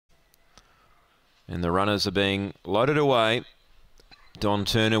And the runners are being loaded away. Don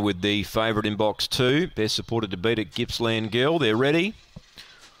Turner with the favourite in box 2. Best supported to beat at Gippsland Girl. They're ready.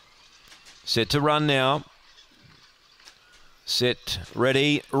 Set to run now. Set,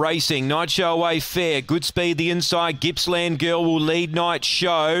 ready, racing. Night Show away fair. Good speed the inside. Gippsland Girl will lead Night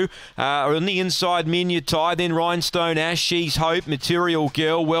Show. On the inside, Minutai. Then Rhinestone Ash, She's Hope. Material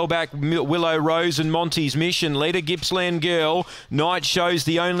Girl. Well back, Willow Rose and Monty's Mission. Leader Gippsland Girl. Night Show's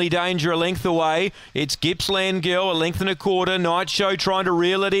the only danger a length away. It's Gippsland Girl, a length and a quarter. Night Show trying to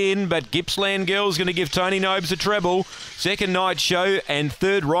reel it in, but Gippsland Girl's going to give Tony Nobes a treble. Second, Night Show, and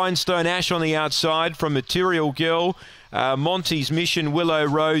third, Rhinestone Ash on the outside from Material Girl. Monty's Mission, Willow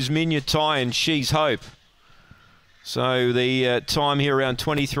Rose, Minutai and She's Hope. So the time here around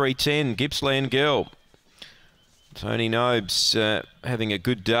 23:10, Gippsland Girl. Tony Nobes having a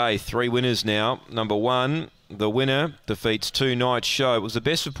good day. 3 winners now. Number 1, the winner, defeats 2, Night Show. It was the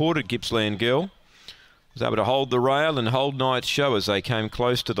best supported Gippsland Girl. Was able to hold the rail and hold Night Show as they came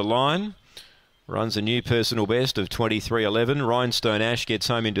close to the line. Runs a new personal best of 23:11. Rhinestone Ash gets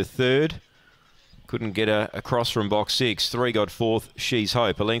home into 3rd. Couldn't get across from box 6. 3 got 4th, She's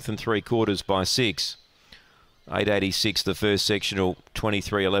Hope. A length and 3/4 by 6. 8.86 the first sectional,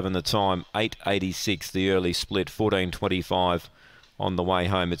 23:11 the time. 8.86 the early split, 14.25 on the way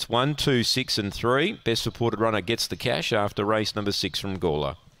home. It's 1, 2, 6 and 3. Best supported runner gets the cash after race number 6 from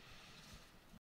Gawler.